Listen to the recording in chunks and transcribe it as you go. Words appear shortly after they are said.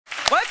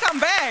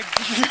flag.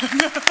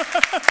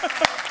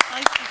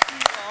 Nice to see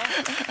you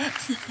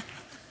all.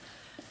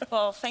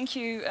 Well, thank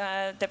you,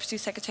 Deputy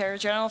Secretary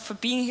General, for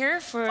being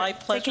here, for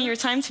taking your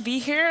time to be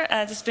here.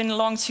 It's been a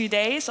long 2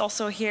 days,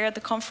 also here at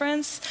the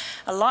conference.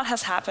 A lot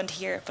has happened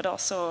here, but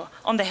also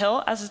on the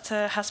Hill, as it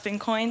has been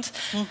coined.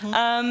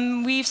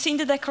 We've seen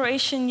the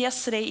declaration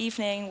yesterday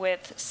evening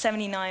with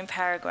 79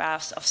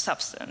 paragraphs of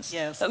substance.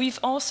 Yes. But we've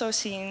also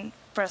seen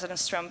President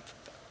Trump's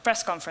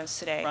press conference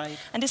today. Right.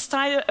 And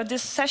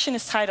this session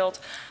is titled,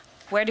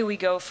 "Where do we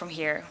go from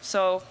here?"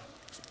 So,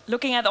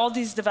 looking at all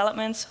these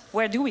developments,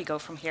 where do we go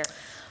from here?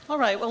 All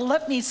right, well,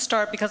 let me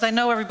start, because I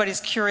know everybody's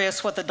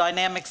curious what the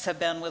dynamics have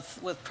been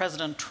with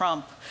President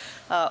Trump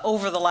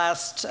over the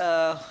last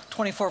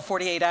 24,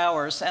 48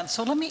 hours. And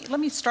so let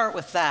me start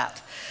with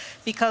that,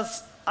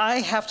 because I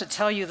have to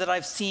tell you that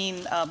I've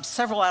seen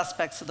several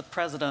aspects of the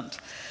president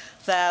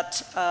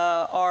that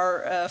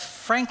are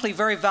frankly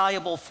very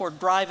valuable for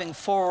driving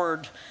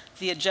forward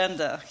the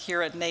agenda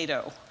here at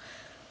NATO.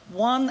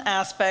 One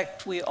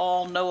aspect we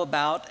all know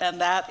about, and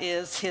that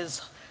is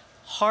his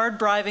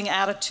hard-driving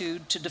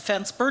attitude to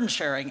defense burden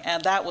sharing,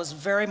 and that was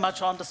very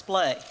much on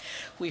display.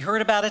 We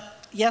heard about it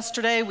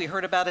yesterday, we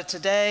heard about it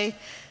today,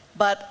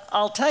 but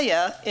I'll tell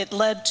you, it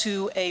led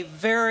to a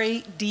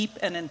very deep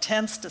and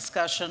intense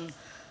discussion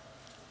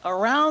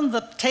around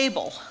the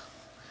table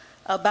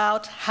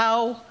about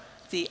how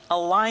the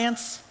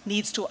alliance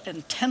needs to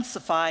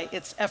intensify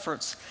its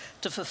efforts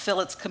to fulfill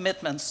its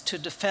commitments to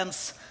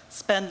defense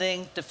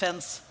spending,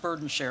 defense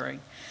burden sharing.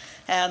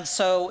 And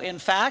so, in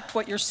fact,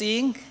 what you're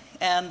seeing,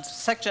 and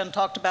SecGen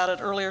talked about it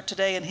earlier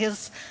today in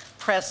his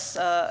press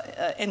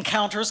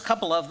encounters, a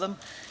couple of them,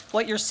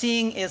 what you're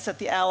seeing is that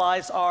the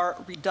allies are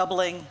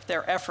redoubling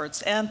their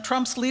efforts. And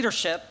Trump's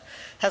leadership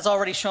has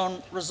already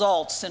shown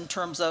results in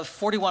terms of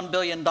 $41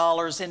 billion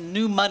in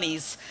new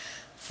monies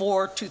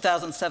for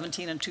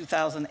 2017 and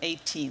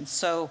 2018.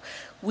 So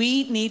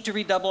we need to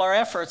redouble our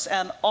efforts,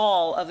 and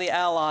all of the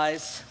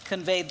allies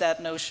conveyed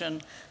that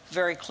notion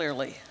very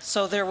clearly.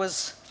 So there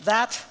was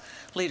that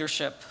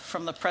leadership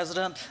from the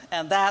president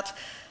and that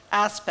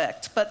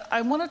aspect. But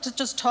I wanted to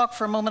just talk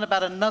for a moment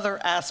about another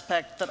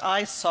aspect that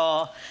I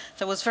saw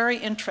that was very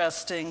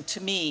interesting to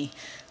me.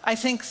 I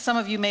think some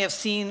of you may have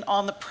seen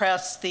on the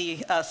press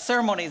the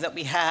ceremony that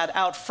we had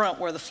out front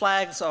where the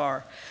flags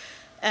are.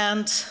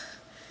 And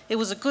it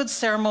was a good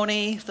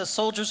ceremony. The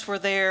soldiers were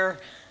there.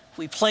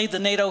 We played the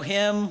NATO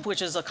hymn,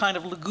 which is a kind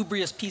of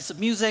lugubrious piece of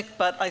music,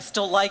 but I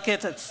still like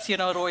it. It's, you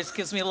know, it always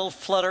gives me a little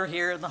flutter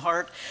here in the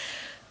heart.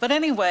 But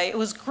anyway, it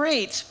was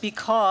great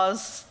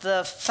because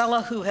the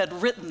fellow who had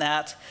written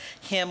that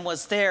hymn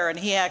was there, and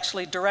he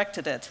actually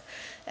directed it.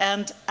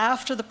 And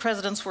after the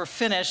presidents were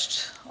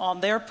finished on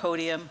their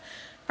podium,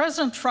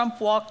 President Trump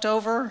walked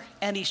over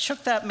and he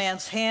shook that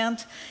man's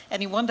hand,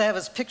 and he wanted to have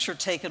his picture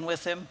taken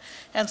with him.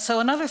 And so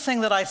another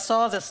thing that I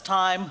saw this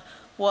time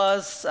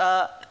was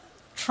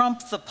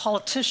Trump, the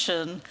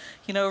politician,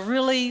 you know,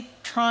 really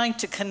trying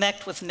to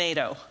connect with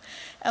NATO.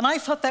 And I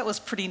thought that was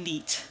pretty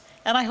neat.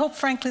 And I hope,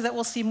 frankly, that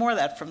we'll see more of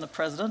that from the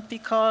president,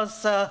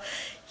 because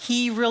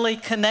he really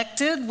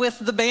connected with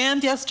the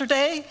band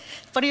yesterday,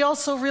 but he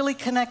also really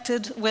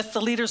connected with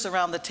the leaders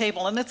around the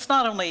table. And it's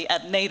not only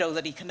at NATO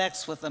that he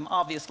connects with them,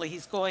 obviously.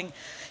 He's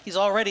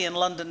already in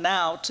London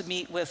now to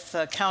meet with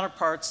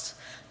counterparts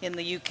in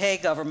the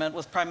UK government,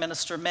 with Prime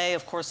Minister May.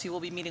 Of course, he will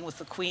be meeting with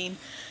the Queen.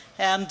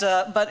 And,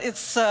 but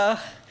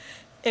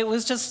it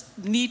was just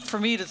neat for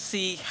me to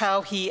see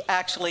how he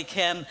actually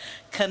can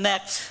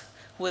connect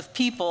with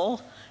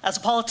people as a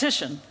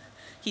politician.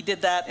 He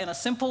did that in a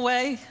simple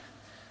way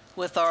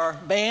with our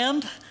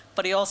band,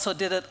 but he also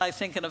did it, I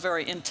think, in a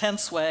very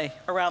intense way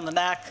around the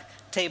NAC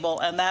table,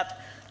 and that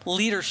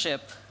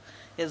leadership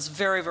is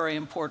very, very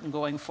important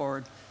going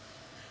forward.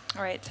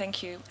 All right,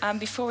 thank you.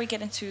 Before we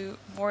get into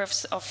more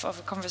of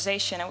a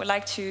conversation, I would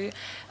like to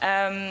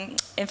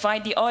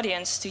invite the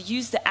audience to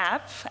use the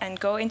app and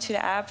go into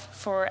the app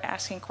for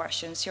asking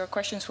questions. Your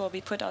questions will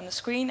be put on the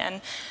screen, and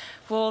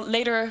we'll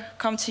later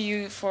come to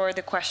you for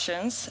the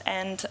questions.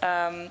 And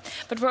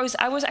but Rose,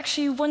 I was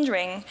actually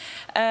wondering,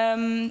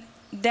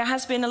 there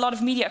has been a lot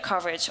of media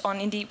coverage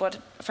on indeed what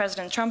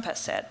President Trump has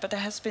said, but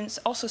there has been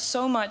also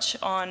so much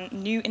on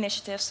new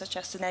initiatives such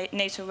as the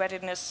NATO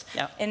Readiness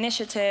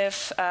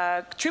Initiative,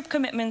 troop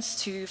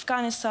commitments to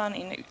Afghanistan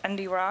and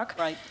Iraq.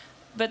 Right.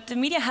 But the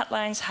media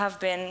headlines have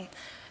been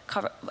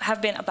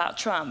about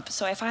Trump.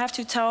 So if I have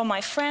to tell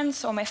my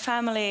friends or my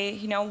family,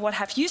 you know, what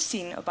have you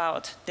seen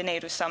about the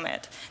NATO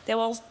summit, they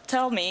will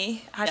tell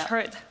me, I've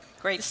heard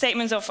great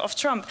statements of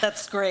Trump.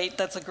 That's great.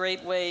 That's a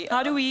great way.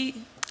 How do we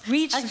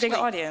reach the big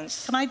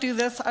audience? Can I do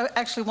this? I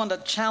actually want to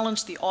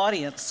challenge the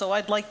audience, so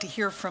I'd like to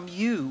hear from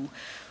you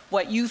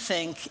what you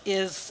think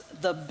is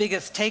the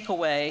biggest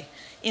takeaway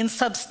in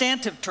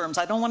substantive terms.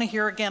 I don't want to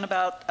hear again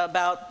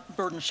about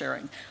burden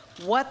sharing.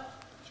 What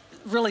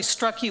really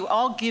struck you?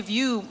 I'll give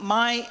you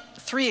my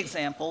 3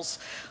 examples.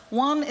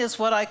 One is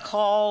what I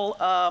call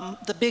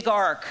the big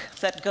arc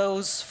that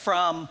goes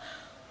from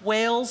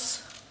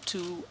Wales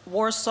to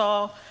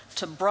Warsaw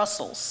to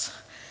Brussels.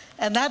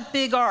 And that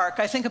big arc,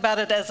 I think about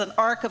it as an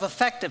arc of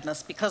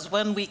effectiveness, because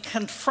when we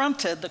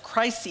confronted the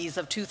crises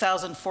of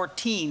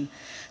 2014,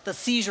 the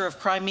seizure of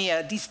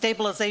Crimea,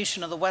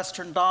 destabilization of the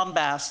Western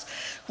Donbass,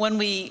 when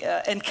we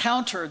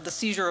encountered the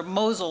seizure of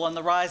Mosul and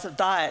the rise of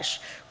Daesh,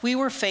 we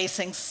were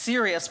facing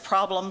serious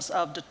problems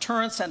of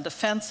deterrence and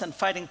defense and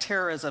fighting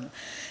terrorism.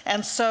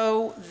 And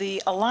so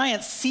the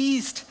alliance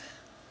seized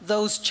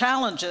those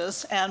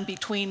challenges, and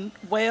between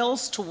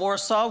Wales to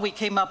Warsaw, we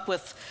came up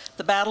with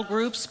the battle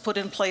groups, put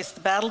in place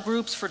the battle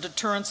groups for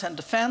deterrence and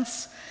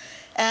defense,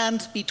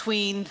 and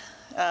between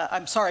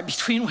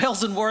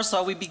Wales and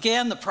Warsaw, we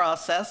began the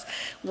process.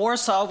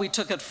 Warsaw, we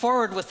took it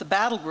forward with the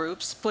battle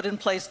groups, put in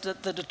place the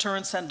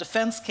deterrence and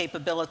defense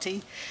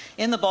capability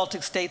in the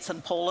Baltic states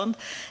and Poland.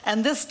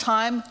 And this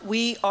time,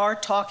 we are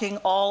talking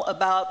all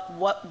about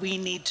what we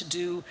need to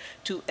do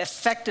to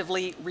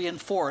effectively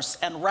reinforce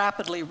and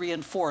rapidly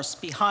reinforce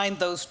behind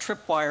those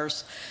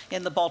tripwires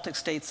in the Baltic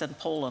states and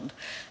Poland.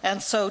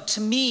 And so,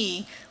 to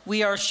me,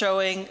 we are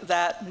showing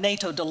that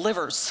NATO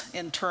delivers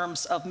in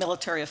terms of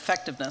military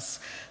effectiveness.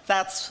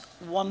 That's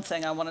one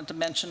thing I wanted to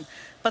mention.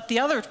 But the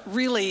other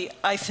really,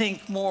 I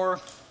think, more,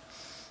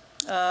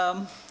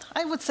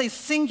 I would say,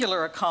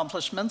 singular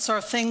accomplishments are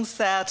things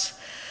that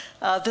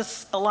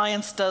this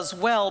alliance does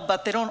well,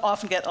 but they don't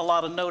often get a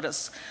lot of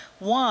notice.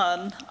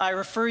 One, I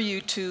refer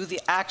you to the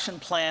action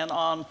plan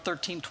on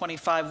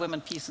 1325, Women,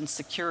 Peace, and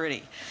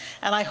Security.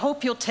 And I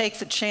hope you'll take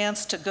the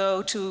chance to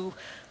go to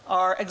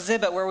our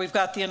exhibit where we've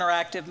got the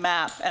interactive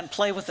map and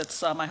play with it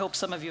some. I hope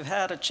some of you have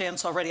had a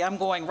chance already. I'm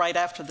going right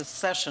after this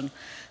session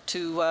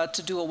to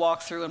do a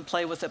walkthrough and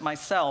play with it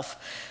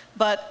myself.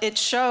 But it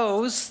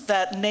shows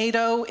that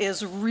NATO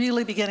is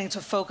really beginning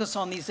to focus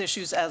on these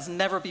issues as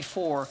never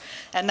before.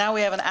 And now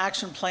we have an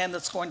action plan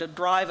that's going to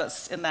drive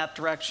us in that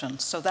direction.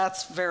 So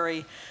that's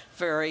very,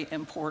 very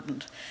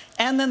important.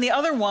 And then the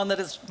other one that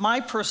is my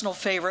personal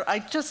favorite, I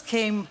just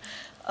came,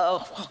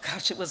 oh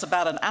gosh, it was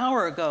about an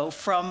hour ago,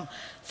 from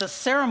the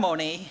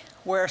ceremony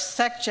where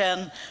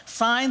SecGen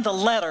signed the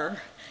letter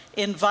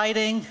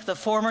inviting the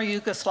former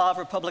Yugoslav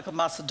Republic of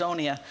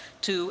Macedonia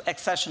to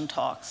accession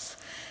talks.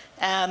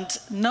 And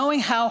knowing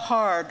how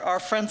hard our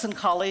friends and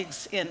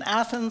colleagues in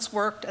Athens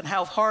worked and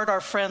how hard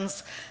our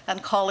friends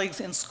and colleagues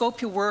in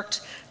Skopje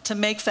worked to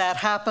make that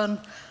happen,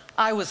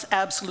 I was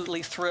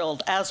absolutely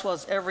thrilled, as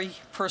was every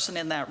person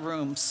in that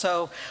room.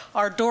 So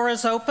our door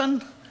is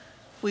open.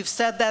 We've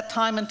said that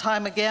time and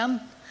time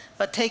again,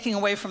 but taking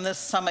away from this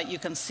summit, you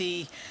can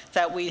see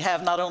that we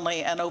have not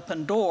only an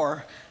open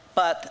door,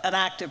 but an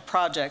active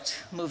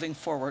project moving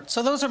forward.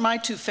 So those are my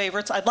two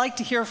favorites. I'd like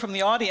to hear from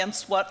the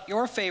audience what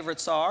your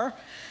favorites are,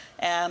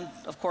 and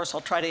of course, I'll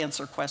try to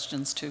answer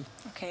questions too.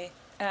 Okay.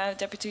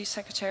 Deputy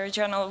Secretary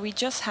General, we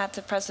just had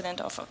the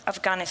President of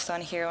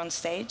Afghanistan here on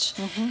stage,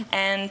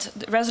 and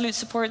the Resolute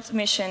Support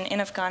Mission in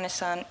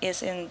Afghanistan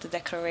is in the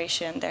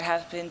declaration. There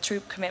have been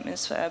troop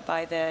commitments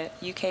by the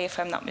UK, if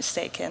I'm not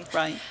mistaken.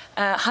 Right.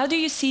 How do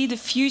you see the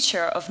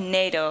future of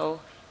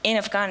NATO in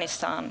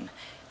Afghanistan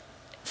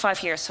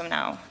 5 years from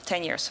now,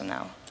 10 years from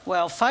now?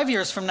 Well, 5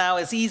 years from now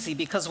is easy,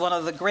 because one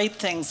of the great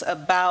things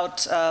about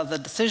the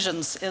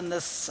decisions in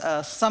this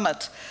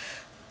summit,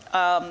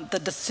 the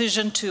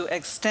decision to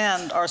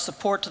extend our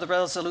support to the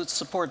Resolute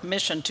Support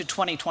Mission to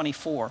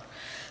 2024.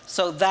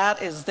 So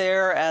that is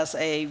there as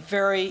a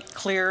very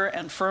clear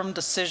and firm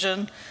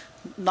decision.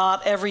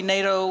 Not every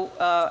NATO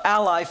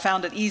ally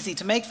found it easy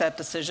to make that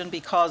decision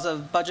because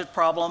of budget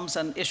problems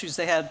and issues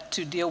they had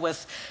to deal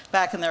with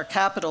back in their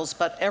capitals,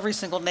 but every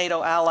single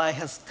NATO ally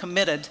has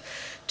committed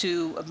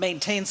to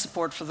maintain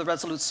support for the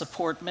Resolute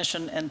Support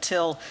Mission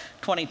until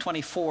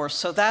 2024.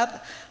 So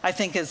that, I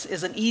think,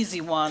 is an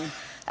easy one.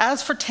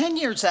 As for 10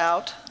 years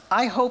out,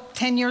 I hope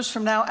 10 years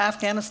from now,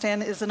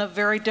 Afghanistan is in a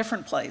very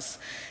different place.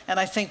 And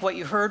I think what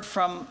you heard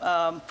from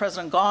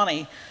President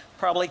Ghani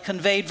probably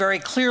conveyed very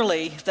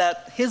clearly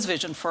that his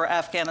vision for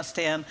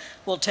Afghanistan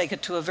will take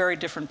it to a very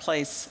different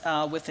place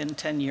within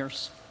 10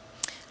 years.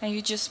 And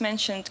you just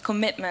mentioned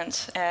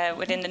commitment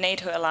within the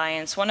NATO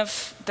alliance. One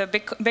of the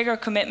bigger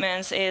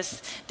commitments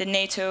is the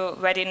NATO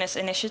Readiness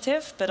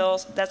Initiative, but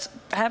also that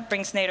perhaps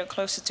brings NATO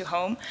closer to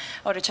home,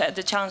 or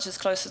the challenges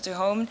closer to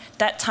home.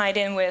 That tied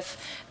in with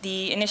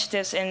the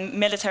initiatives in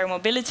military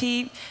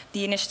mobility,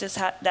 the initiatives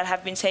that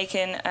have been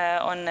taken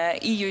on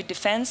EU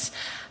defense.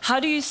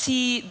 How do you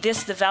see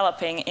this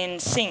developing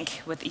in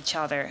sync with each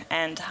other,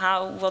 and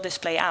how will this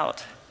play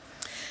out?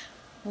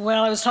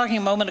 Well, I was talking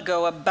a moment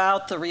ago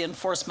about the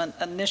reinforcement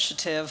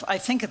initiative. I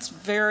think it's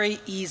very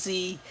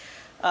easy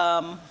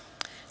to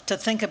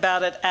think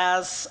about it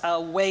as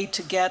a way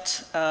to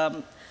get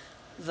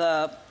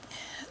the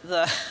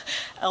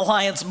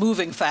alliance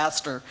moving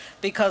faster.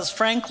 Because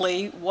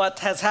frankly, what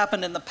has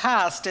happened in the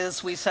past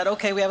is we said,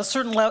 okay, we have a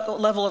certain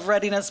level of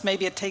readiness,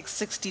 maybe it takes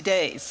 60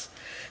 days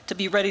to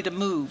be ready to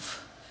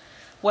move.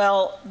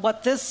 Well,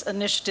 what this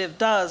initiative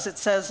does, it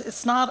says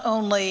it's not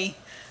only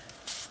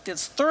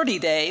it's 30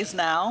 days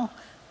now,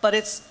 but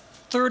it's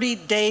 30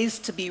 days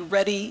to be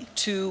ready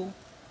to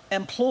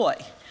employ.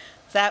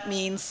 That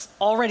means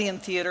already in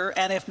theater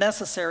and, if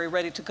necessary,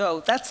 ready to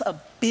go. That's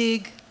a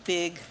big,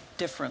 big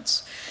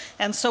difference.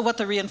 And so what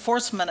the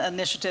reinforcement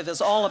initiative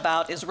is all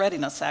about is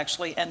readiness,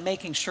 actually, and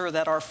making sure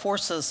that our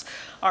forces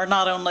are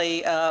not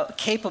only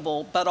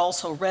capable, but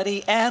also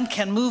ready and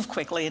can move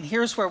quickly. And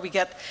here's where we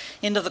get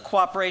into the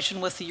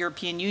cooperation with the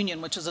European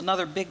Union, which is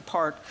another big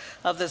part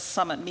of this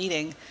summit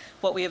meeting,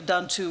 what we have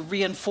done to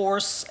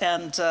reinforce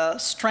and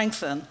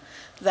strengthen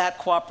that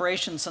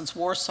cooperation since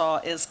Warsaw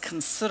is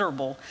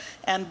considerable.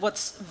 And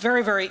what's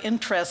very, very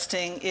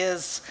interesting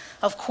is,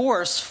 of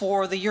course,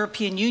 for the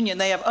European Union,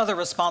 they have other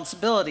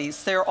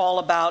responsibilities. They're all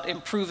about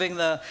improving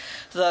the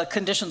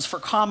conditions for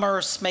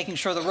commerce, making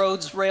sure the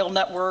roads, rail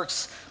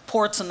networks,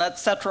 ports, and et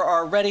cetera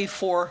are ready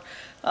for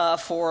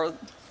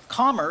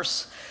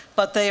commerce.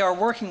 But they are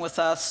working with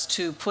us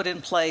to put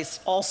in place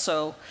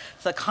also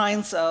the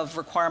kinds of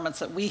requirements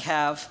that we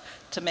have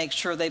to make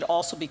sure they'd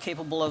also be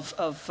capable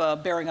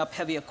of bearing up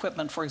heavy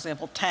equipment, for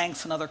example,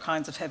 tanks and other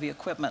kinds of heavy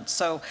equipment.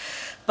 So,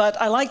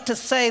 but I like to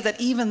say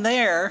that even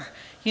there,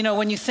 you know,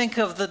 when you think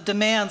of the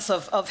demands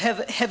of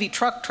heavy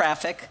truck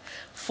traffic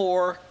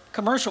for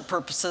commercial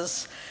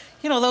purposes,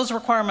 you know, those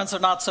requirements are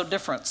not so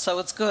different. So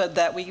it's good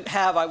that we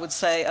have, I would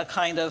say, a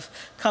kind of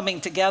coming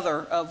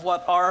together of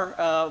what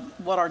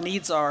our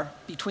needs are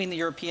between the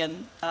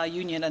European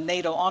Union and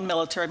NATO on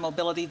military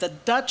mobility. The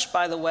Dutch,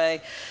 by the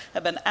way,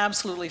 have been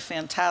absolutely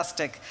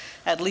fantastic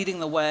at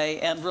leading the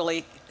way and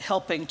really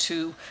helping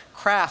to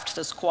craft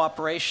this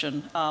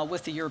cooperation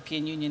with the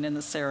European Union in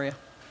this area.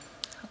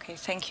 Okay,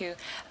 thank you.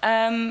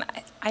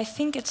 I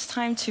think it's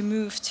time to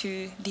move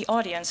to the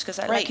audience, because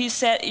like you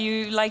said,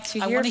 you like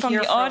to hear from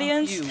the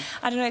audience.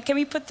 I don't know, can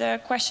we put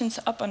the questions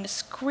up on the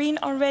screen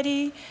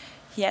already?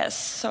 Yes,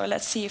 so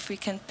let's see if we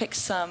can pick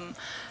some.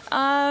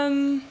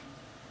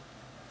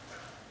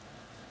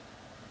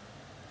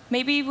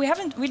 Maybe we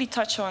haven't really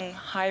touched on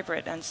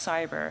hybrid and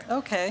cyber.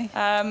 Okay.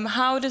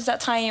 How does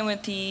that tie in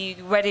with the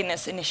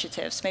readiness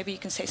initiatives? Maybe you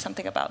can say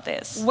something about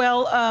this.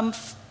 Well,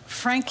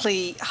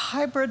 frankly,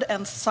 hybrid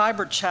and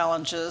cyber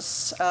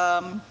challenges, you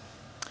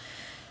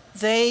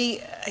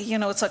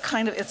know,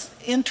 it's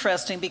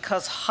interesting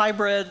because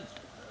hybrid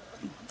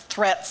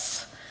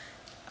threats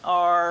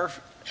are,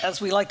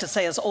 as we like to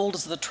say, as old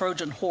as the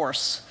Trojan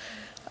horse.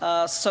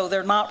 So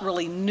they're not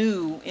really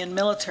new in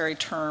military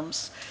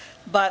terms,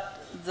 but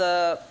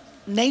the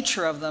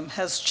nature of them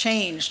has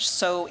changed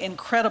so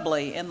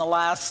incredibly in the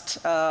last,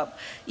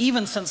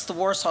 even since the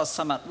Warsaw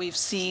Summit. We've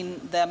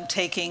seen them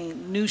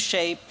taking new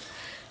shape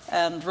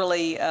and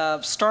really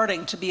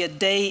starting to be a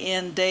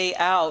day-in,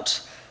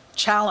 day-out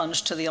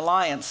challenge to the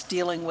alliance,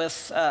 dealing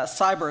with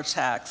cyber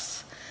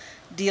attacks,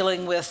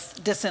 dealing with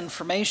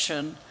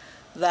disinformation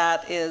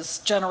that is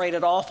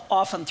generated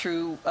often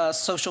through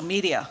social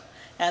media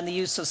and the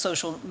use of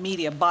social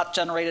media,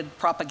 bot-generated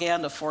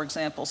propaganda, for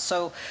example.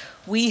 So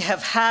we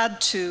have had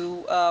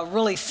to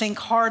really think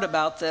hard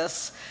about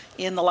this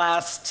in the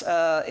last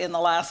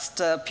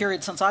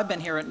period since I've been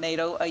here at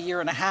NATO, a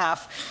year and a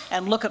half,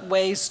 and look at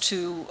ways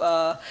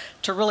to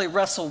really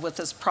wrestle with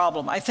this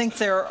problem. I think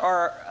there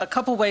are a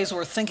couple ways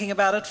we're thinking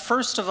about it.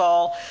 First of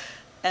all,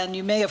 and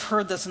you may have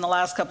heard this in the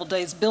last couple of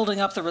days,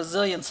 building up the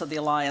resilience of the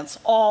alliance,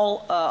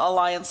 all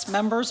alliance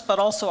members, but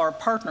also our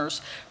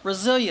partners,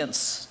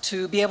 resilience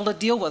to be able to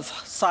deal with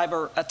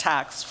cyber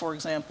attacks, for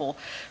example,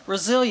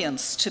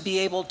 resilience to be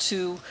able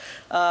to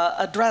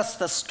address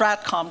the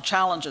STRATCOM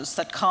challenges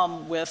that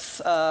come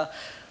with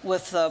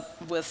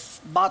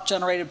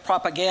bot-generated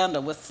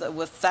propaganda,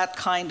 with that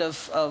kind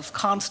of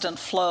constant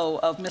flow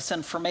of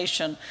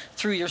misinformation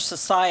through your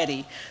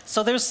society.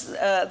 So there's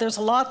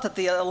a lot that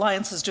the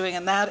Alliance is doing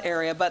in that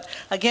area, but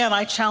again,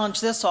 I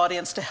challenge this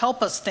audience to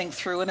help us think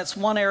through, and it's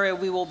one area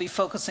we will be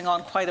focusing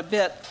on quite a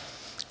bit,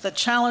 the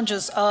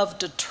challenges of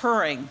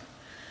deterring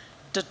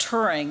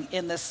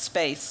in this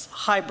space,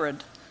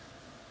 hybrid,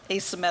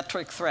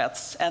 asymmetric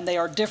threats, and they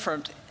are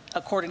different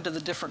according to the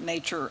different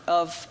nature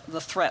of the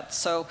threat.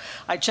 So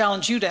I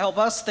challenge you to help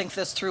us think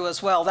this through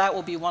as well. That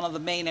will be one of the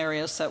main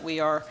areas that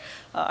we are,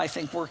 I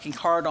think, working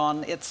hard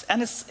on. It's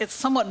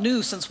somewhat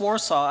new since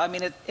Warsaw. I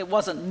mean, it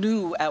wasn't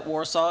new at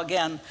Warsaw.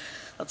 Again,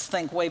 let's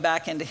think way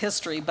back into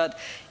history, but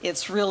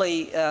it's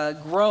really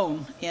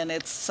grown in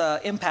its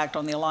impact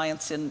on the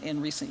alliance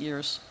in recent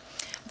years.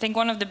 I think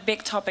one of the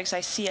big topics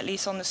I see, at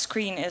least on the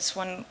screen, is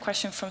one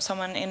question from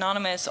someone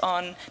anonymous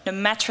on the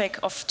metric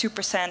of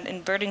 2%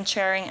 in burden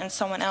sharing, and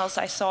someone else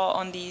I saw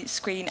on the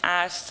screen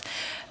asked,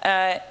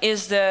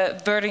 is the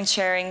burden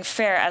sharing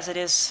fair as it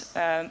is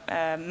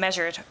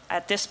measured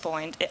at this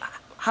point?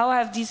 How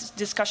have these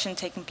discussions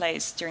taken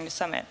place during the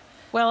summit?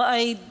 Well,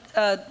 I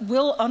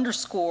will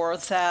underscore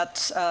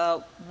that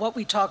what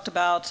we talked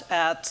about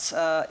as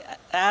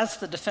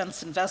the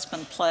Defense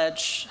Investment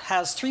Pledge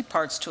has three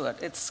parts to it.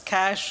 It's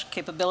cash,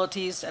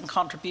 capabilities, and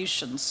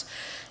contributions.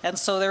 And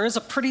so there is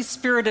a pretty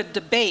spirited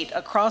debate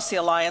across the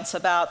alliance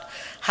about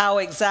how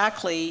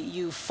exactly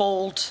you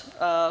fold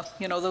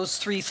those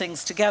three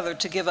things together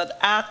to give an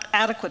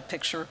adequate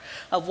picture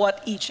of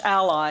what each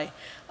ally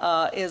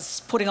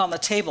is putting on the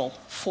table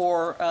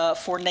for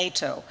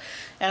NATO.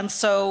 And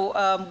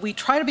so we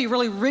try to be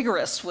really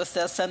rigorous with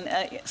this, and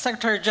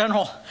Secretary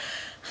General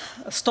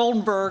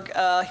Stoltenberg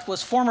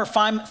was former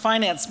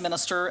finance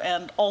minister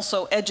and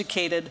also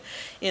educated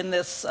in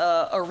this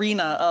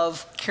arena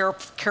of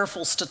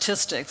careful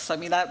statistics. I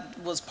mean, that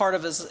was part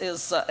of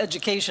his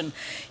education.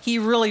 He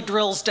really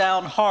drills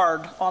down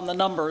hard on the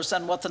numbers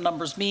and what the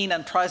numbers mean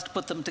and tries to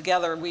put them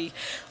together. We,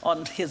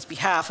 on his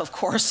behalf, of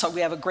course, so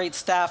we have a great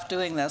staff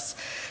doing this.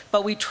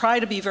 But we try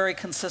to be very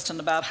consistent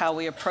about how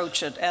we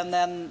approach it, and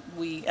then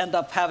we end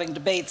up having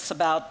debates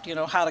about, you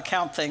know, how to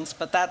count things,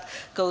 but that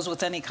goes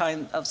with any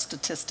kind of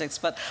statistics.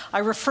 But I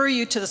refer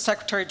you to the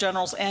Secretary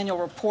General's annual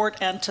report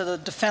and to the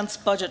defense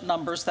budget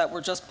numbers that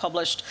were just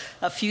published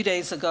a few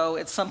days ago.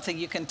 It's something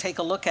you can take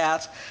a look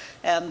at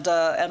and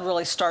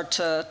really start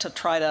to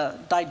try to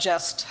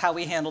digest how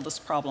we handle this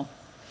problem.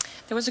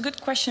 There was a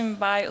good question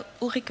by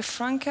Ulrike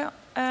Franke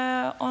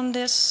on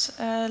this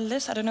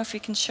list. I don't know if you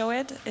can show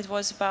it. It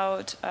was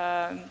about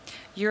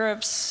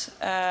Europe's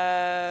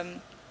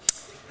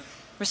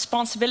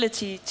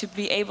responsibility to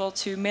be able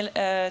to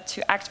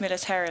act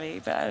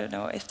militarily, but I don't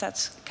know if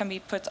that can be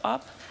put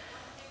up.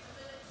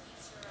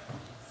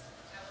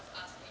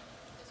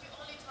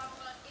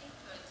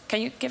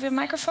 Can you give a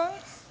microphone?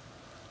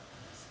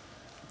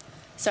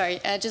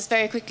 Sorry, just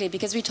very quickly,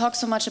 because we talk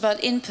so much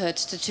about input,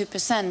 the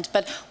 2%,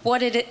 but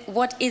what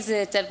is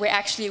it that we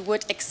actually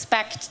would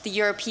expect the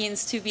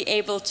Europeans to be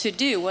able to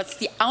do? What's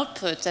the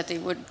output that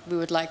we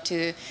would like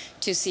to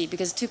see?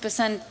 Because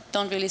 2%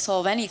 don't really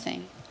solve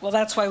anything. Well,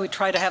 that's why we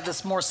try to have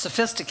this more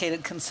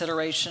sophisticated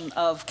consideration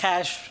of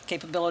cash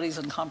capabilities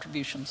and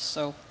contributions.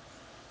 So,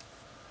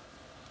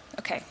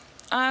 okay.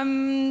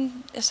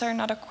 Is there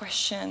another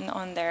question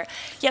on there?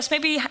 Yes,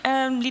 maybe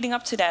leading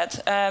up to that,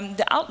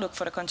 the outlook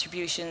for the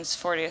contributions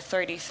for the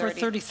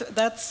 30-30.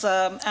 That's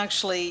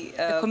actually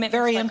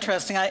very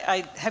interesting.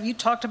 Have you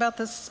talked about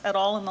this at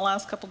all in the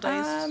last couple of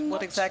days?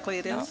 What exactly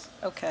it is?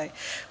 No. Okay.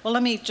 Well,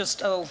 let me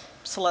just,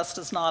 Celeste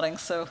is nodding,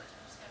 so.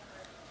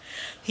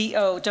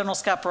 General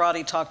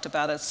Scaparrotti talked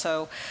about it.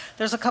 So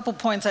there's a couple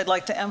points I'd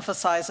like to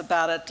emphasize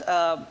about it.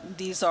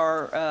 These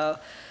are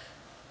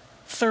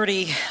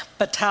 30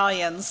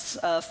 battalions,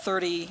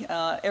 30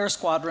 air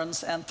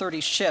squadrons, and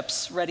 30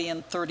 ships ready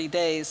in 30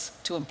 days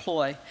to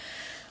employ.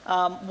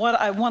 What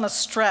I want to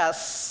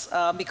stress,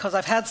 because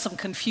I've had some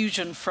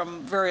confusion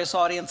from various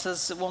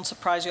audiences, it won't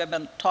surprise you, I've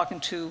been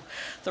talking to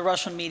the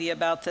Russian media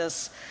about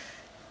this.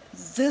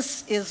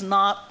 This is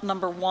not,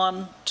 number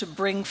one, to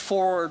bring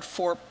forward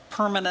for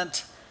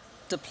permanent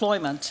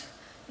deployment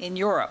in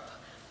Europe.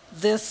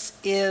 This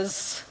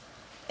is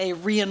a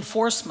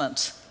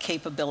reinforcement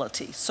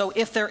capability. So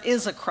if there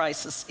is a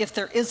crisis, if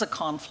there is a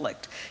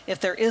conflict, if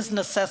there is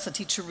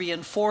necessity to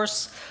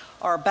reinforce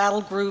our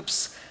battle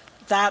groups,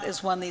 that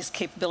is when these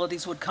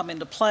capabilities would come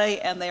into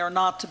play, and they are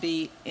not to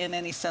be in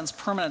any sense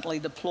permanently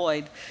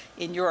deployed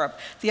in Europe.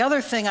 The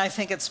other thing I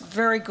think it's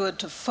very good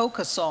to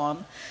focus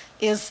on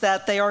is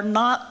that they are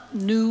not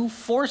new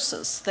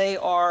forces. They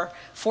are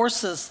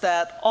forces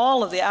that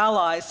all of the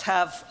allies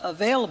have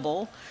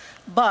available,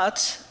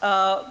 but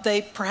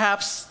they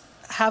perhaps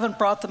haven't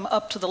brought them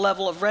up to the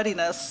level of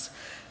readiness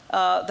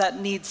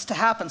that needs to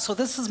happen. So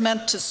this is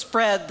meant to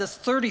spread, this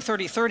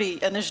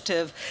 30-30-30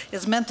 initiative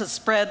is meant to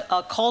spread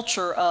a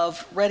culture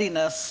of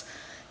readiness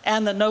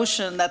and the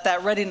notion that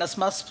that readiness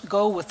must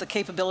go with the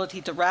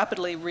capability to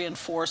rapidly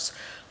reinforce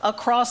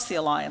across the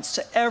alliance,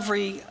 to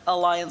every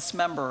alliance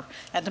member,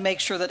 and to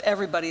make sure that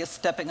everybody is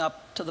stepping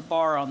up to the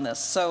bar on this.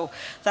 So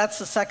that's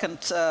the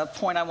second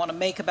point I want to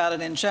make about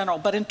it in general.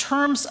 But in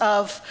terms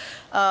of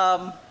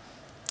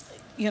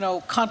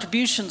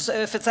contributions,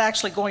 if it's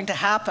actually going to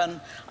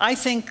happen, I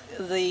think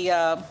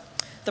the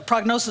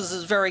prognosis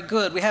is very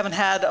good. We haven't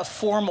had a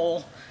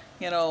formal,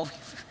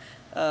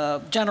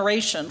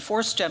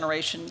 force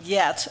generation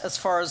yet, as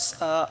far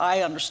as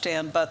I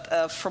understand,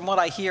 but from what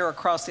I hear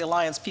across the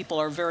alliance, people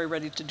are very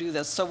ready to do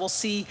this. So we'll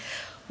see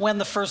when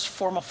the first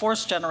formal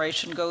force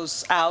generation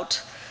goes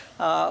out,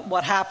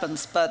 what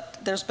happens, but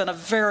there's been a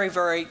very,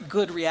 very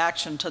good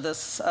reaction to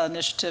this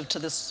initiative, to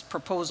this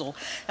proposal.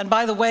 And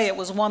by the way, it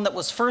was one that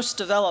was first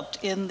developed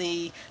in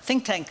the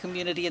think tank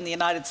community in the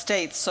United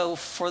States. So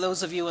for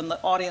those of you in the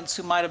audience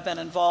who might have been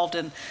involved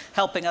in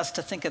helping us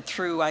to think it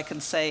through, I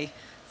can say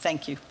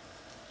thank you.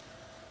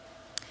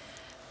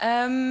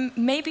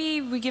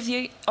 Maybe we give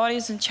the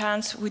audience a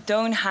chance who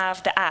don't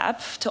have the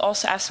app to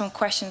also ask some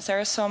questions. There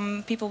are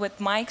some people with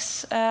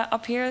mics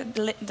up here.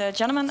 The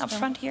gentleman up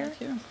front here.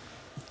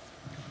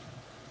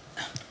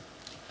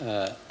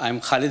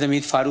 I'm Khalid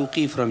Hamid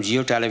Farooqi from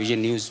Geo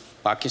Television News,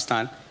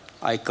 Pakistan.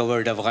 I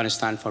covered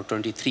Afghanistan for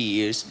 23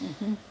 years,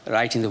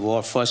 right in the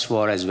war, first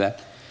war as well.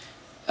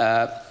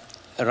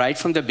 Right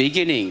from the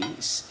beginning,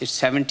 it's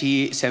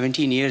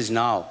 17 years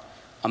now,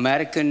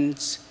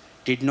 Americans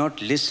did not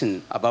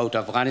listen about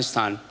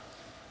Afghanistan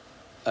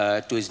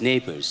to its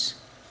neighbors.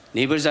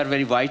 Neighbors are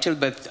very vital,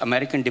 but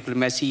American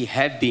diplomacy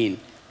have been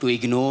to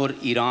ignore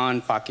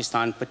Iran,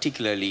 Pakistan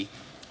particularly,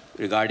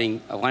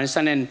 regarding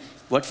Afghanistan. And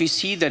what we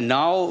see that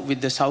now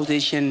with the South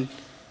Asian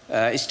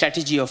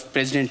strategy of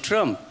President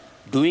Trump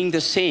doing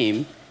the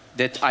same,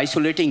 that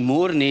isolating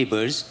more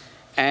neighbors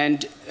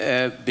and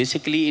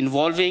basically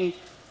involving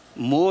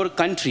more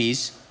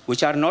countries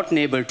which are not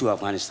neighbor to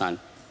Afghanistan.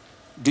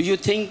 Do you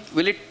think,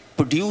 will it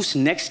produce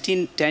next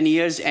in 10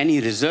 years any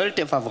result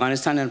if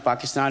Afghanistan and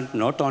Pakistan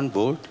not on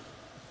board?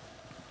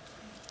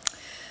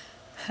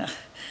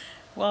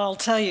 Well, I'll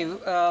tell you,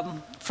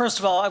 first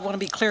of all, I want to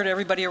be clear to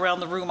everybody around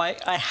the room, I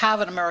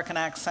have an American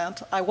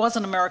accent. I was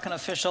an American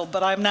official,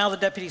 but I'm now the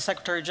Deputy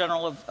Secretary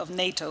General of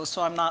NATO,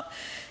 so I'm not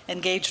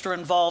engaged or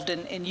involved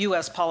in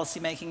US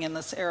policymaking in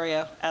this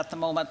area at the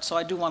moment, so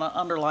I do want to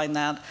underline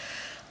that.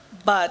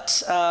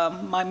 But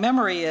my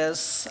memory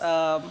is,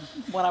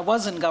 when I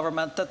was in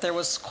government, that there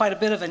was quite a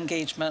bit of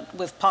engagement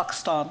with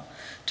Pakistan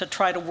to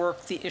try to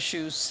work the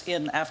issues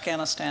in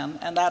Afghanistan,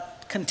 and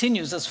that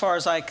continues as far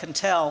as I can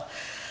tell.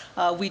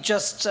 We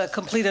just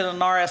completed an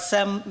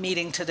RSM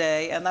meeting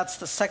today, and that's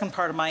the second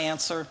part of my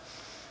answer.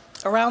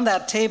 Around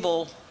that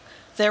table,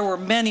 there were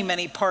many,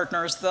 many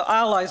partners. The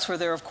allies were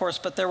there, of course,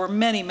 but there were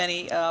many,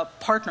 many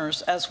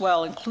partners as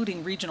well,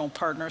 including regional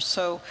partners.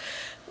 So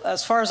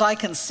as far as I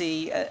can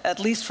see, at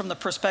least from the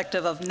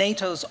perspective of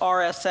NATO's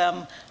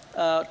RSM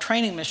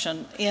training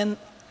mission in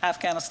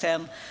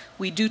Afghanistan,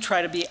 we do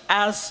try to be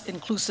as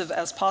inclusive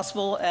as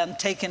possible and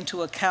take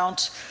into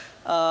account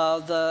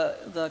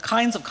the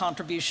kinds of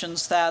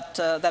contributions that,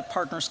 that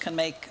partners can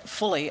make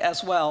fully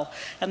as well.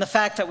 And the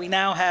fact that we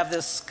now have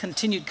this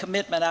continued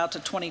commitment out to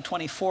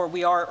 2024,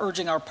 we are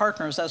urging our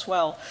partners as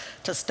well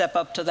to step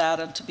up to that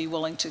and to be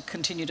willing to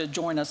continue to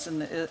join us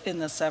in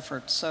this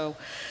effort. So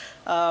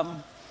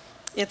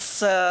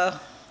it's,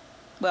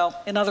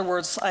 well, in other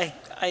words,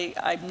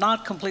 I'm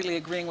not completely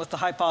agreeing with the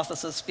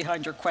hypothesis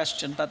behind your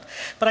question, but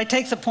I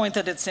take the point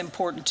that it's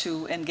important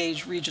to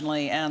engage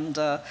regionally,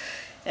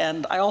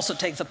 and I also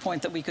take the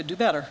point that we could do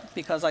better,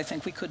 because I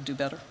think we could do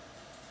better.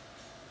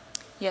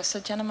 Yes,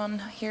 a gentleman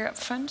here up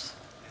front.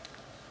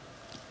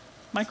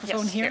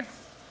 Microphone Yes, here.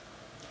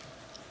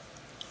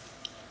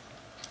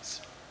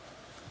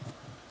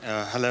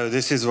 Hello,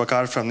 this is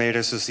Wakar from NATO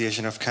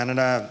Association of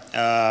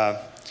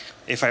Canada.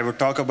 If I would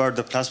talk about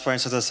the plus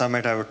points of the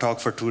summit, I would talk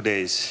for 2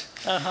 days.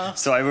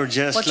 So I would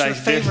just What's like your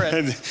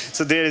favorite?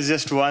 So there is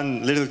just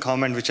one little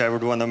comment which I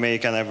would want to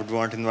make, and I would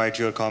want to invite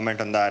your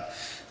comment on that.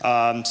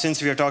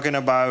 Since we are talking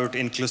about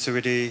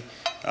inclusivity,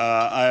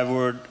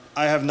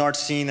 I have not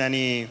seen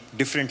any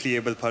differently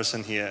able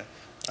person here.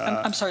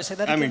 I'm sorry, say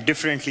that again. I mean,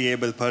 differently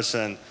able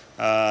person.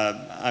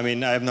 I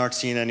mean, I have not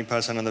seen any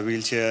person on the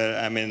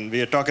wheelchair. I mean,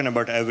 we are talking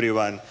about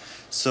everyone.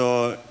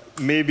 So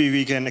maybe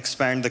we can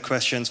expand the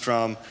questions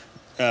from,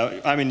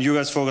 I mean, you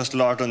guys focused a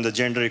lot on the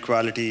gender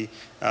equality,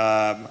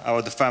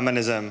 or the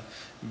feminism,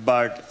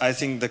 but I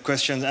think the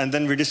questions, and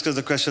then we discussed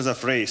the questions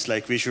of race,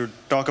 like we should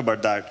talk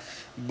about that.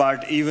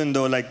 But even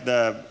though like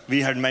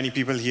we had many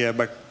people here,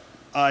 but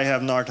I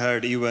have not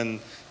heard even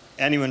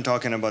anyone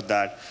talking about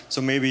that.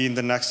 So maybe in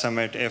the next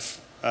summit,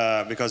 if,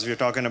 because we're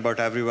talking about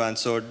everyone,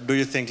 so do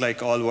you think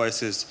like all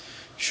voices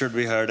should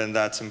be heard, and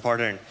that's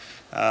important?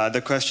 The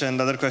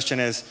other question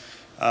is,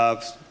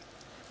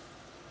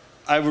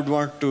 I would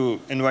want to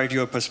invite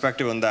your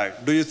perspective on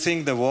that. Do you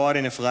think the war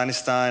in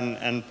Afghanistan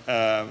and,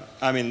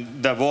 I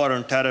mean, the war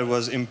on terror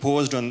was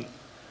imposed on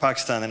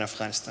Pakistan and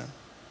Afghanistan?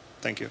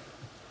 Thank you.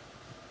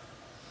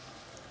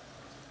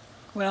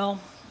 Well,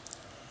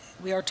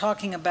 we are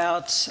talking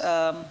about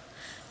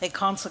a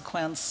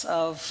consequence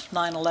of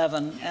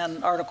 9/11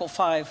 and Article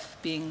 5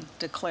 being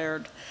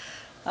declared.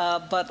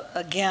 But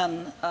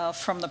again,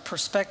 from the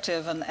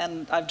perspective,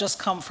 and I've just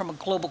come from a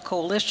global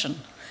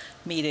coalition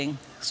meeting,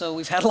 so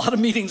we've had a lot of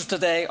meetings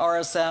today,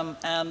 RSM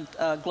and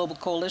Global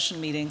Coalition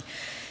meeting,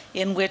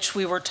 in which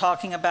we were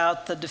talking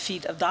about the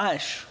defeat of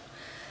Daesh.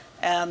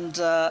 And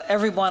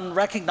everyone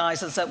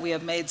recognizes that we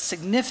have made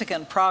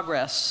significant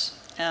progress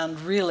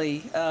and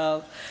really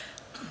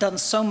done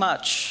so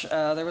much.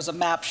 There was a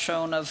map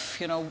shown of,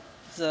 you know,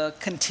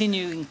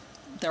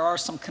 there are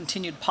some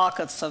continued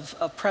pockets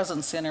of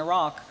presence in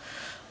Iraq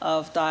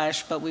of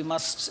Daesh, but we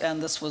must,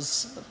 and this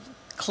was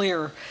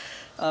clear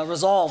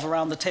resolve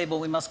around the table,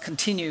 we must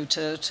continue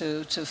to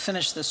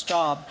finish this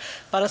job.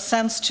 But a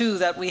sense too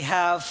that we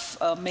have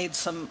made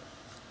some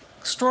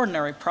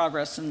extraordinary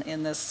progress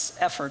in this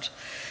effort.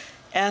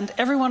 And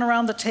everyone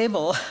around the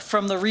table,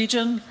 from the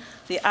region,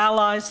 the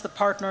allies, the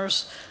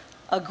partners,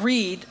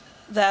 agreed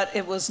that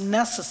it was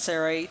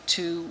necessary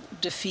to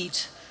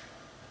defeat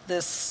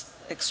this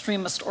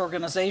extremist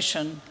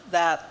organization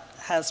that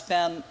has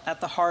been at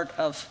the heart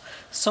of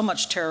so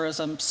much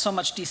terrorism, so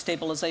much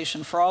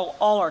destabilization for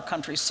all our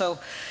countries. So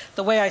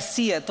the way I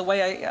see it, the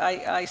way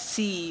I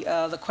see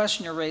the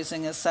question you're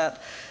raising is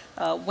that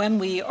when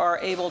we are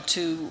able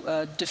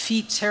to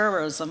defeat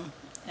terrorism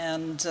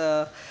and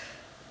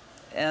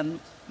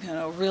you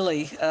know,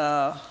 really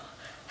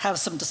have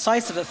some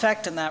decisive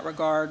effect in that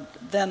regard,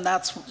 then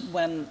that's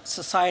when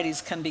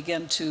societies can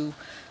begin to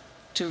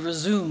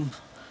resume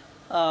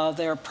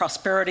their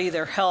prosperity,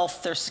 their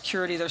health, their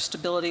security, their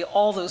stability,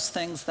 all those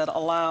things that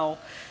allow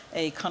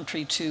a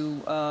country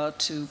to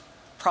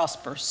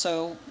prosper.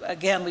 So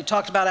again, we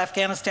talked about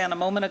Afghanistan a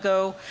moment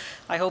ago.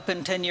 I hope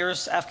in 10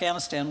 years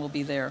Afghanistan will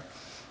be there.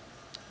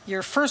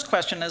 Your first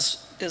question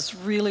is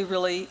really,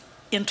 really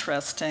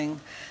interesting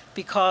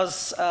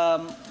because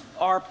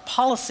our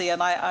policy,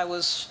 and I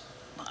was,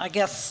 I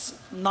guess,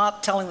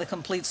 not telling the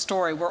complete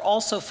story, we're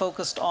also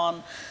focused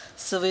on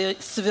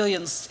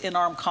civilians in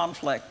armed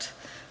conflict.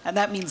 And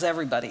that means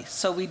everybody.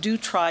 So we do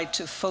try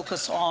to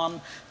focus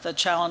on the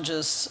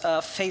challenges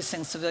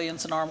facing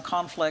civilians in armed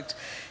conflict.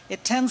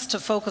 It tends to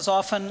focus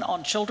often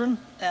on children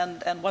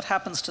and what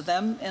happens to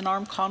them in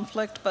armed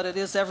conflict, but it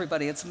is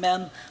everybody. It's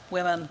men,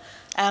 women,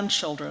 and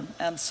children.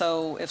 And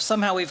so if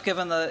somehow we've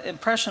given the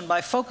impression by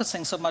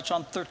focusing so much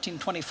on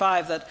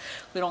 1325 that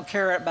we don't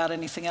care about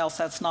anything else,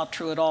 that's not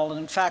true at all.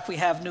 And in fact, we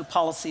have new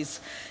policies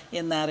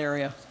in that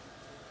area.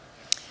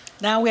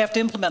 Now we have to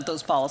implement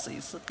those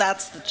policies.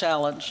 That's the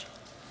challenge.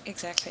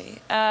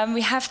 Exactly.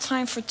 We have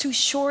time for two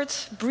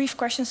short, brief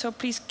questions, so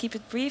please keep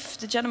it brief.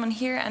 The gentleman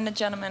here and the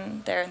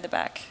gentleman there in the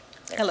back.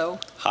 There. Hello.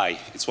 Hi,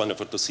 it's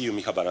wonderful to see you,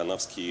 Michał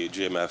Baranowski,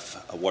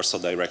 GMF Warsaw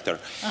Director.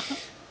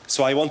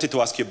 So I wanted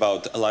to ask you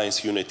about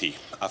alliance unity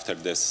after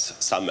this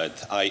summit.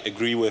 I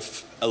agree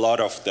with a lot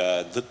of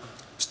the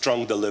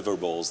strong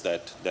deliverables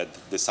that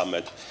the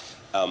summit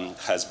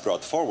has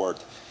brought forward.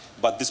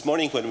 But this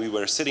morning when we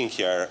were sitting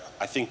here,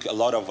 I think a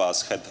lot of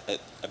us had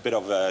a bit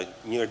of a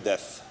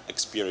near-death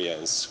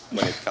experience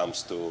when it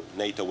comes to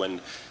NATO,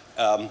 when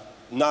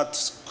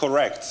not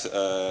correct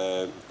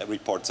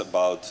reports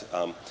about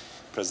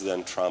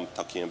President Trump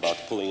talking about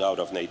pulling out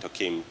of NATO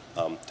came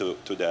to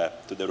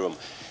the room.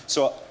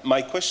 So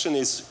my question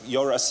is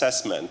your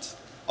assessment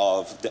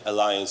of the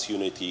alliance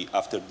unity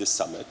after this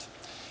summit.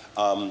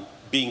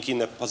 Being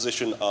in a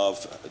position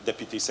of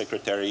Deputy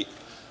Secretary,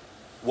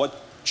 what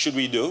should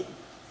we do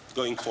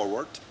going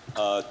forward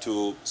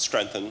to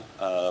strengthen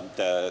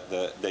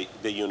the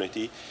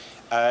unity?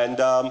 And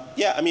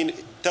yeah, I mean,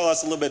 tell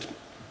us a little bit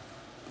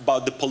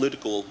about the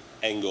political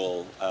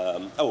angle.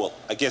 Oh, well,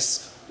 I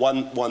guess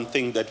one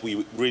thing that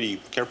we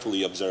really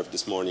carefully observed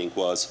this morning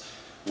was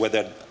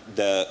whether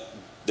the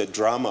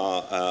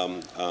drama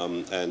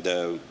and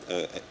the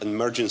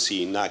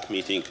emergency NAC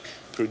meeting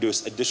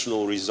produced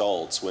additional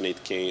results when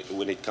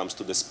it comes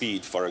to the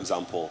speed, for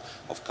example,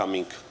 of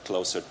coming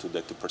closer to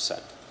the 2%.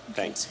 Okay.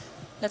 Thanks.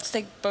 Let's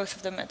take both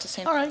of them at the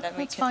same time. All right, right,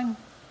 that's fine.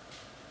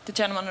 The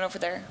gentleman over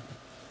there.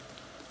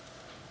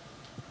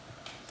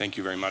 Thank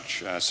you very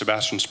much.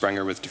 Sebastian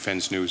Sprenger with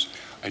Defense News.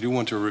 I do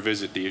want to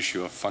revisit the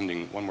issue of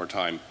funding one more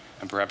time,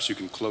 and perhaps you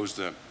can close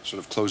the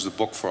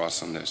book for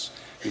us on this.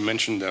 You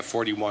mentioned that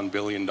 $41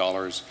 billion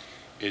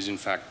is in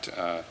fact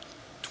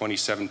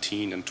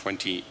 2017 and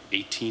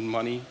 2018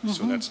 money,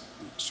 so that's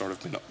sort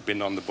of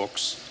been on the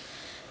books.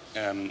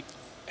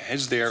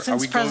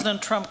 Since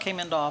President Trump came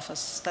into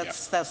office,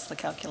 that's the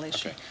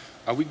calculation. Okay.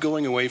 Are we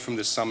going away from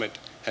the summit?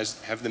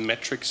 Have the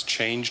metrics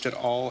changed at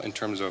all in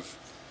terms of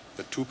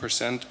the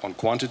 2% on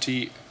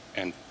quantity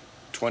and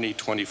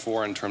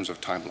 2024 in terms of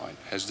timeline?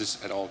 Has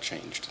this at all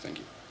changed? Thank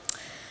you.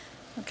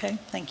 Okay,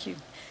 thank you.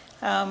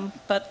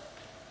 But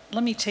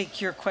let me take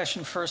your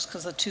question first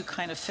because the two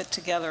kind of fit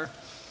together.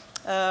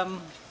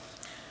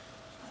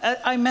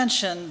 I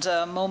mentioned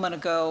a moment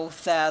ago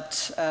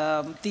that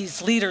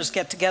these leaders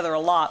get together a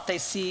lot. They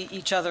see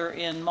each other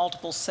in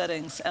multiple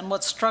settings. And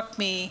what struck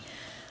me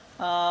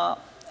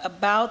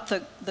about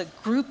the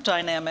group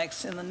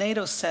dynamics in the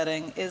NATO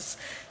setting is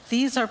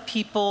these are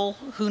people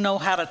who know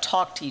how to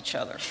talk to each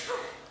other.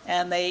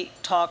 And they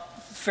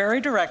talk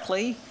very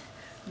directly.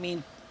 I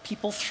mean,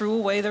 people threw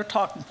away their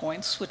talking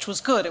points, which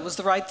was good. It was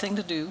the right thing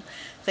to do.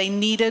 They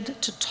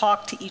needed to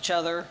talk to each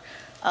other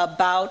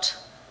about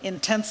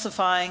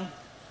intensifying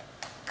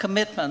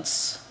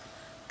commitments,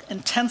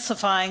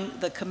 intensifying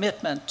the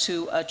commitment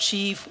to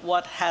achieve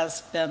what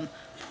has been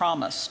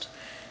promised.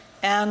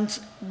 And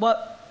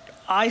what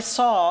I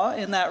saw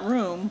in that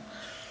room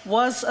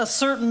was a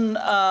certain,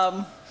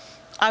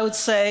 I would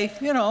say,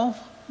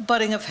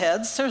 butting of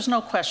heads. There's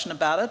no question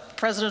about it.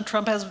 President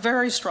Trump has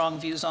very strong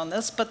views on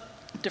this, but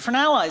different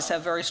allies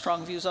have very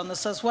strong views on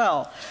this as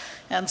well.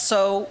 And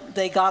so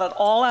they got it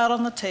all out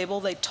on the table.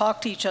 They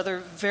talked to each other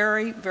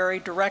very, very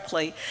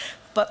directly.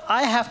 But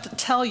I have to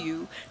tell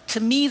you, to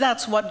me,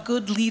 that's what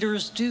good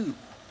leaders do.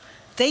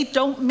 They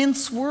don't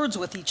mince words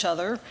with each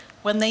other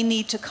when they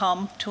need to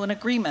come to an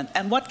agreement.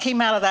 And what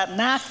came out of that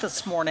NAC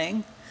this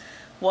morning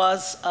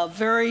was a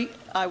very,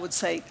 I would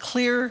say,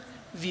 clear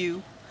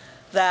view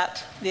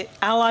that the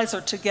allies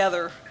are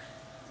together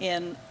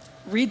in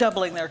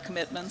redoubling their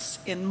commitments,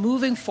 in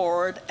moving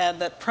forward, and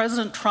that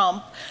President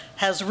Trump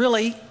has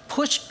really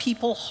pushed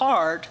people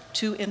hard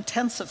to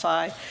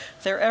intensify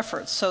their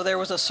efforts. So there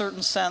was a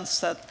certain sense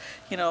that,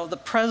 the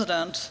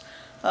president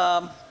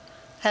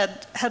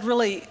had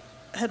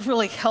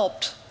really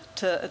helped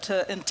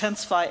to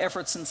intensify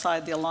efforts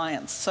inside the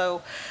alliance.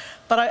 So,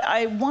 but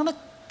I want to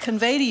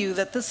convey to you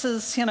that this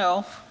is,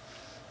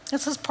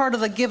 this is part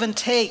of the give and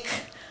take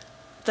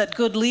that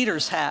good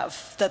leaders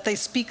have, that they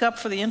speak up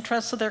for the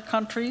interests of their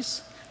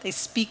countries. They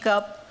speak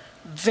up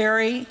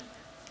very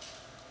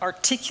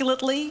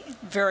articulately,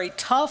 very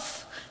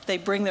tough. They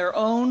bring their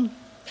own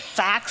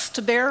facts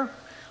to bear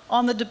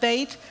on the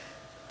debate.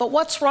 But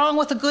what's wrong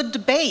with a good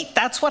debate?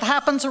 That's what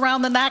happens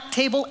around the NAC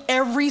table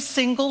every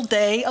single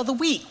day of the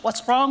week.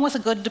 What's wrong with a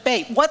good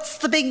debate? What's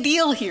the big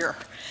deal here?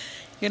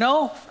 You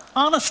know,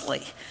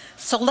 honestly.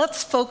 So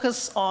let's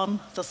focus on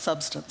the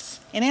substance.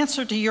 In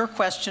answer to your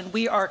question,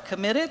 we are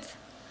committed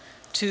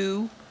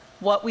to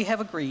what we have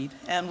agreed,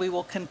 and we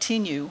will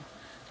continue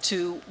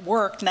to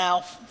work now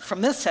from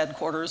this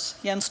headquarters.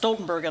 Jens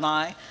Stoltenberg and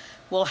I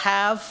will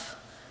have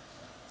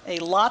a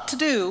lot to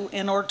do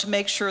in order to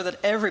make sure that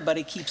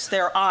everybody keeps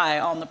their eye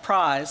on the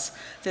prize,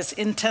 this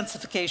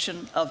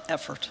intensification of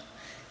effort.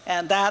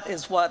 And that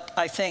is what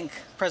I think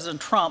President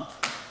Trump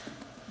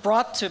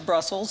brought to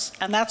Brussels,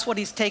 and that's what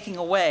he's taking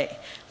away,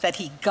 that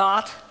he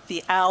got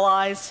the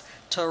allies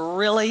to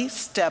really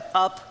step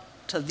up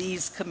to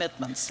these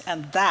commitments,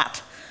 and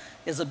that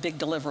is a big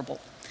deliverable.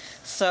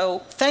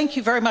 So thank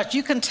you very much.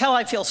 You can tell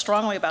I feel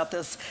strongly about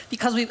this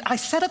because I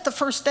said it the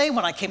first day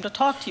when I came to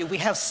talk to you. We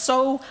have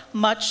so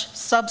much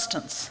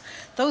substance.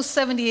 Those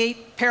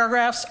 78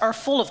 paragraphs are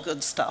full of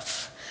good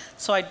stuff.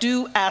 So I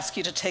do ask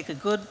you to take a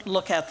good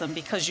look at them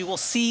because you will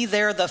see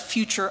there the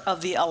future of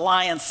the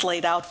alliance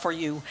laid out for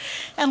you.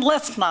 And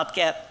let's not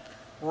get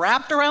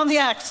wrapped around the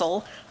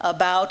axle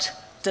about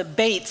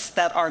debates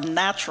that are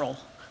natural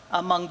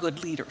among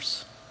good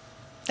leaders.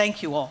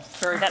 Thank you all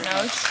very much. On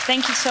that note,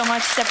 thank you so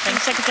much, Deputy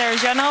Secretary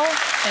General.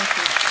 Thank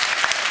you.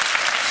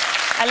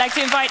 I'd like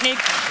to invite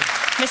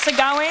Mr.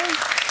 Gowing.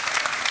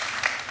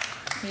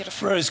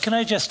 Beautiful. Rose, can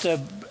I just,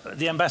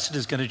 the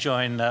ambassador's going to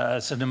join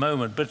us in a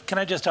moment, but can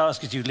I just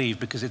ask as you leave,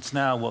 because it's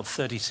now, what,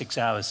 36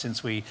 hours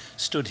since we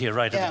stood here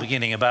right at the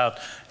beginning about,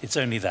 it's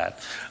only that.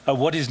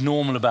 What is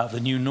normal about the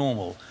new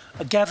normal?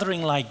 A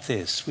gathering like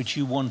this, which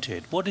you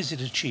wanted, what has it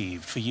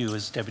achieved for you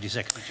as Deputy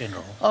Secretary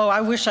General? Oh,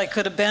 I wish I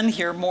could have been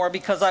here more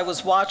because I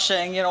was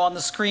watching, you know, on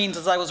the screens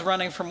as I was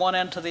running from one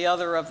end to the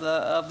other of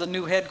the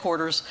new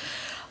headquarters.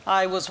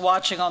 I was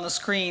watching on the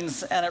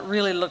screens, and it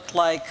really looked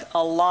like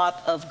a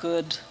lot of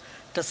good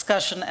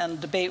discussion and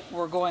debate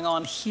were going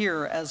on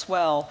here as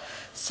well.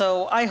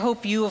 So I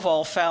hope you have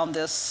all found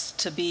this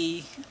to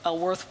be a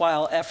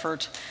worthwhile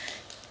effort.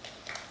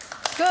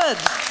 Good,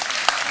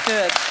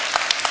 good.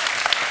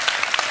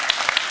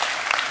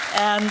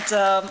 And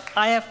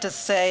I have to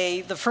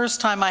say, the first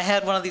time I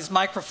had one of these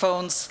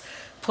microphones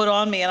put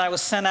on me and I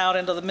was sent out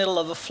into the middle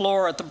of the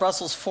floor at the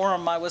Brussels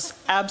Forum, I was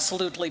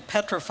absolutely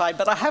petrified.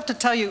 But I have to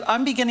tell you,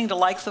 I'm beginning to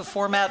like the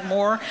format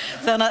more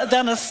than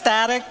a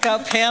static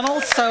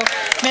panel, so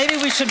maybe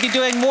we should be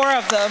doing more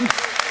of them.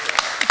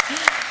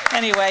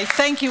 Anyway,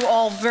 thank you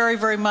all very,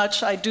 very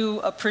much. I do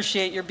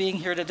appreciate your being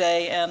here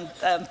today, and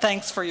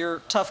thanks for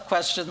your tough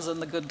questions and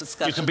the good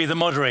discussion. You can be the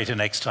moderator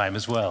next time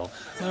as well.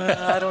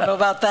 I don't know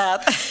about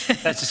that.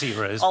 Nice to see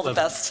you, Rose. All the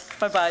best.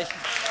 Bye-bye.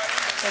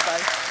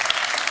 Bye-bye.